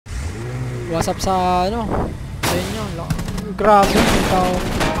What's up sa ano? Sa inyo. Grabe yung tao.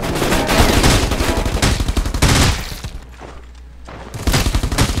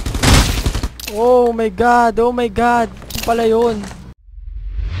 Oh my god, oh my god. Yung pala yun.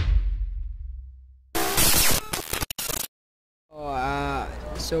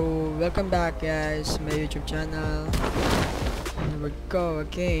 So welcome back guys to my YouTube channel. Here we go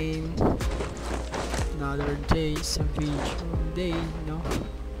again. Another day, some video day, you know.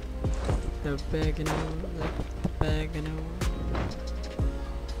 The bag, you know, like the bag, you know.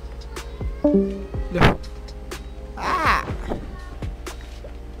 Look. Ah!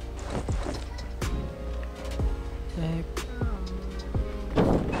 Heck.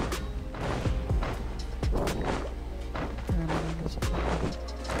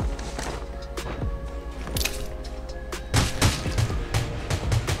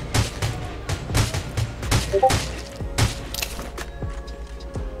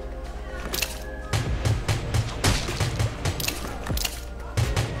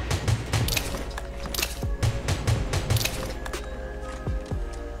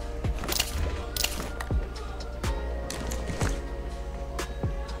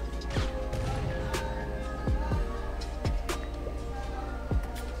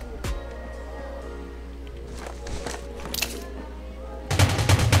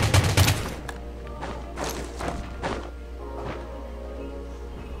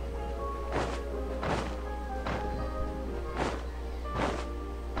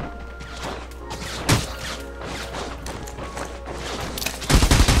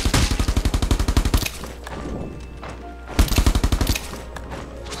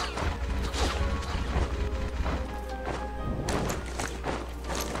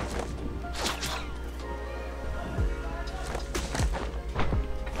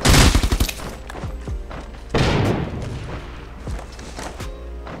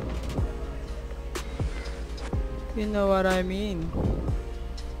 You know what I mean.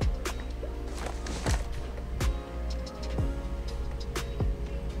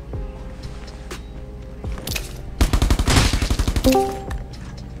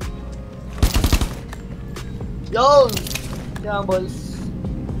 Yon! Yeah, balls.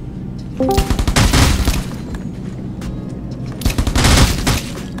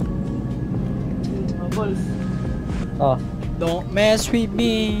 Balls. Oh. Don't mess with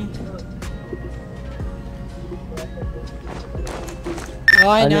me.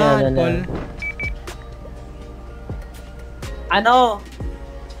 Okay na, Paul. Ano?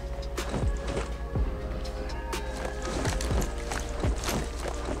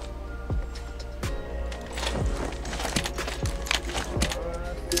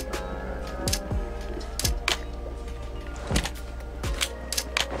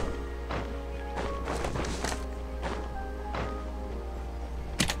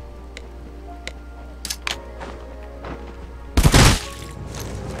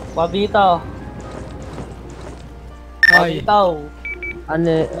 Pabitaw. Ay. Pabitaw. Ano?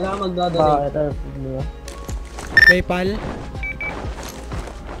 Wala kang magdadali. PayPal?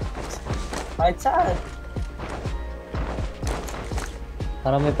 Kahit saan.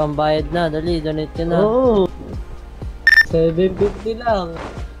 Para may pambayad na, dali, donate ka na. Oo. 750 lang.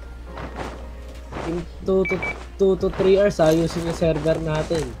 In 2 to 3 hours ayusin yung server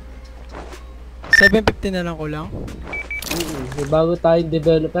natin. 750 na lang ko lang. Bago tayong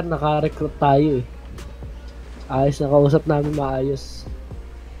developer, naka-recruit tayo eh. Ayos na kausap namin, maayos.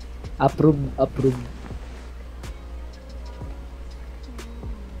 Approve.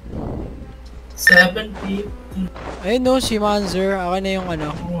 $750. Ayun no, si Manzer. Akin na yung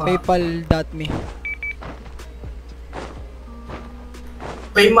ano, paypal.me.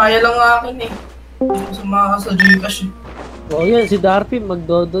 Paymaya lang akin eh. Sumaka sa Gcash eh. Oo yan, si Darpy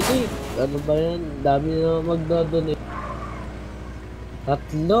magdodonate. Ano ba yan? Dami na magdodonate.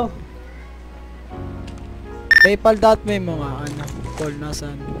 3. Paypal.me mo nga, ano, Paul,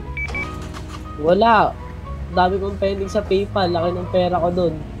 nasan? Wala. Dami kong pending sa PayPal. Laki ng pera ko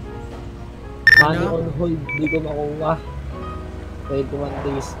dun. Money on hold. Di ko makuha. 21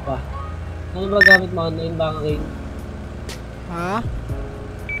 days pa. Ano ba gamit mo? Online banking? Ha?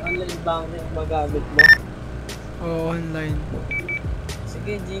 Online banking ba gamit mo? Oo, online.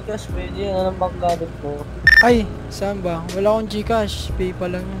 Sige, Gcash pwede yan. Anong bang gamit mo? Ay, saan ba? Wala akong Gcash.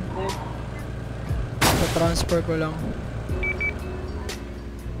 PayPal lang yun. Transfer ko lang.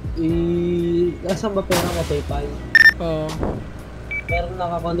 Nasaan ba pera mo? PayPal? Oo. Meron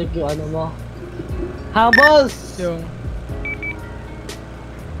nakakonect yung ano mo. Humbles! Yung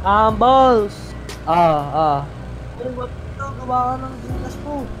Humbles! Ano ba ito? Gawa ka ng Gcash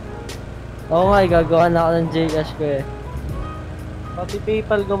mo. Oo nga, gagawa na ako ng Gcash ko eh. Pati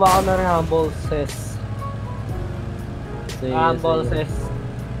PayPal gawa ko na rin humble ses. Sige, Humble sige. ses.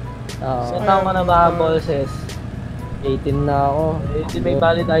 Oo. May tao ka na ba humble ses? 18 na ako. Eh, di may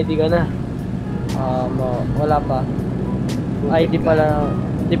valid ID ka na. Wala pa. ID pa lang.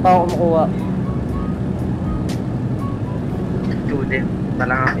 Hindi pa ako kumukuha. Student pa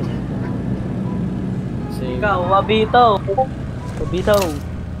lang ako. Sige. Ikaw, Wabito. Wabito.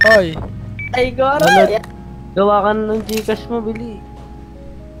 Hoy! Ay, garo! Gawa ka na ng Gcash mo, Bili.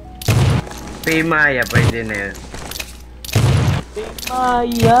 Pay Maya, pwede na yun.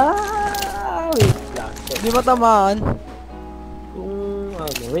 Maya! Wait lang. Di ba tamaan? Kung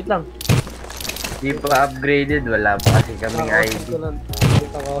wait lang. Di pa upgraded, wala pa kasi kaming ID.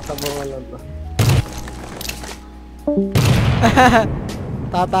 Kita ko sa mga lang to.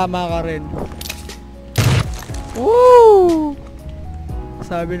 Tatama ka rin. Woo!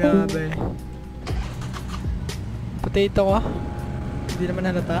 Sabi na ba eh. Potato ko. Hindi naman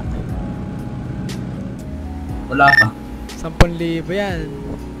halata. Wala pa. 10,000 yan.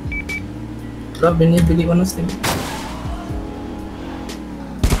 Bro, binibili ko ng Steam.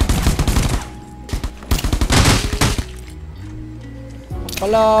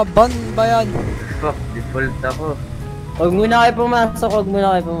 Kalaban ba yan? Fuck, default ako. Huwag muna kayo pumasok, huwag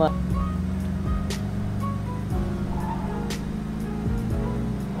muna kayo pumasok.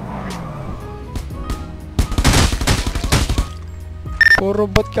 Puro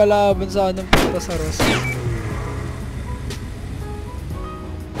bot kalaban sa anong punta sa ROS.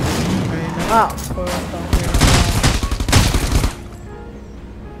 Ayun na nga. Putang ina.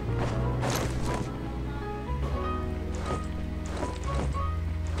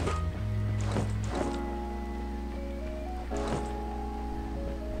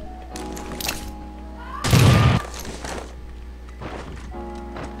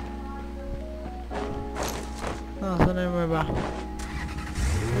 Saan na yung iba?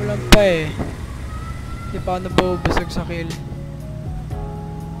 Kulang pa eh. Di pa ako nabubusog sa kill.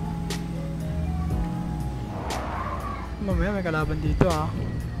 Mamaya may kalaban dito ah.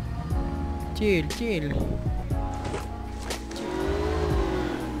 Chill, chill.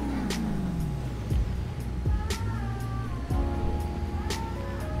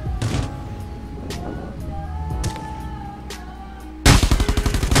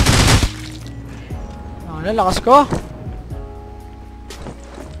 Ano, lakas ko?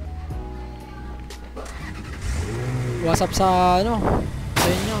 What's up sa ano? Sa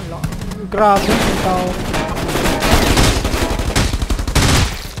inyo, grabe yung tao.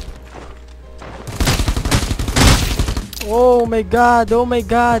 Oh my god, oh my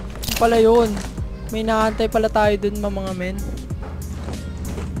god. Ano pala yun? May naantay pala tayo dun mga men.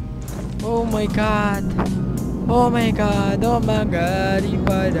 Oh my god. Oh my god, oh my god,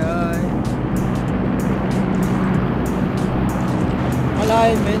 ipaday.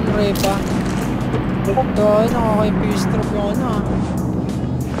 Malay men, repa. Ito ay nakaka-impuse drop yung ano ah.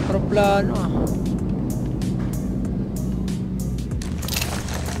 Aeroplano ah.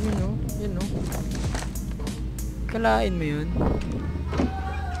 Yun o, yun o. Kalain mo yun.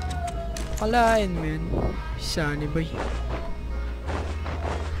 Kalain mo yun. Sunny boy.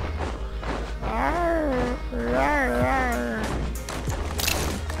 Arr, rar, rar.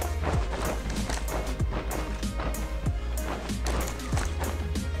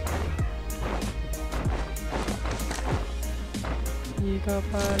 Ikaw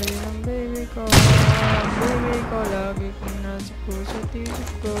pa rin ang baby ko. Baby ko, lagi kong nasa puso tisip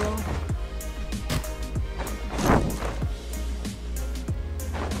ko.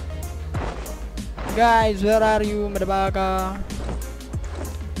 Guys, where are you? Madabaka.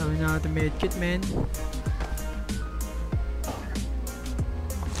 Sabi natin medkit, man.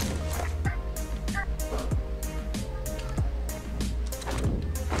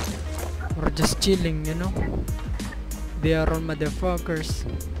 We're just chilling, you know. They are all motherfuckers.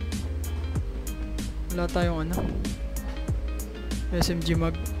 Wala tayong ano SMG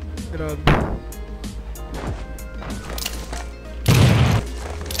mag. Grabe.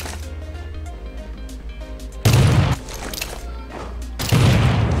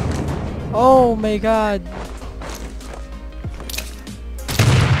 Oh my god.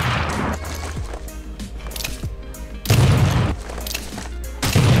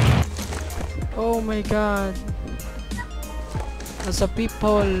 Oh my god. As a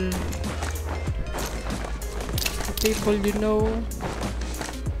people, you know.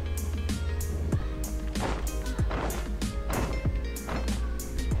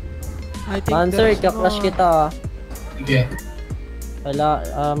 I think Answer, there's ka-crush no- kita ah. Sige. Wala,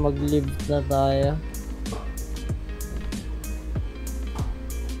 mag-live na tayo.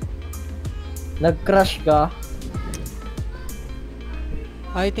 Nag-crush ka?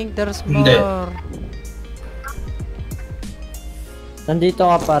 I think there's Hindi. more. Nandito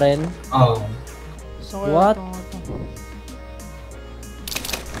ka pa rin? Oo. So, kaya What? ito.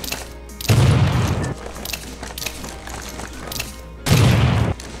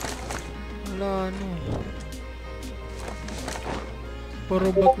 Wala ano eh. Puro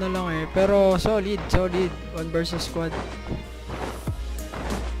bot na lang eh. Pero solid, solid. 1 versus squad.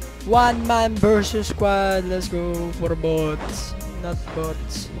 1 man versus squad. Let's go for bots. Not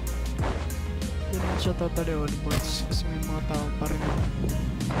bots. Hindi naman siya totally all bots. Kasi may mga tao pa rin.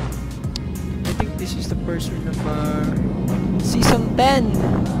 I think this is the first win of Season 10.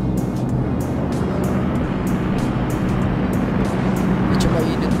 Medyo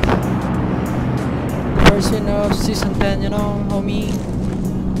mainit. The first win of Season 10, you know, homie.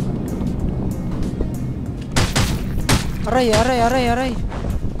 Aray, aray, aray, aray.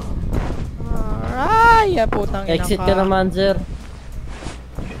 Aray, putang ina ka. Exit ka naman, sir.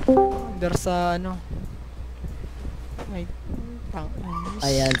 There's ano. Ay, tang.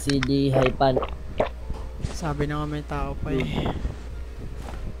 Ayan, si D. Hypan. Sabi na nga may tao pa eh.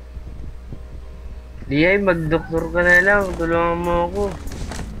 Liay, mag-doktor ka na lang. Tulungan mo ako.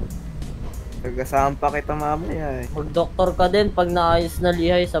 Nagkasama pa kita mamaya eh. Mag-doktor ka din pag naayos na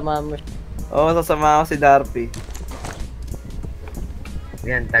lihay sa mama. Oo, sasama ako si Darpy.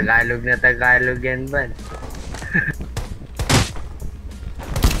 Yan, Tagalog na Tagalog yan, ban.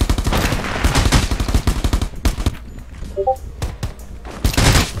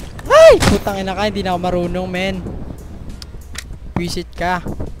 Ay! Putang ina ka, hindi na ako marunong, men. Visit ka.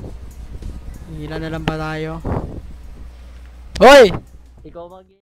 Hila na lang ba tayo? Hoy! Ikaw mag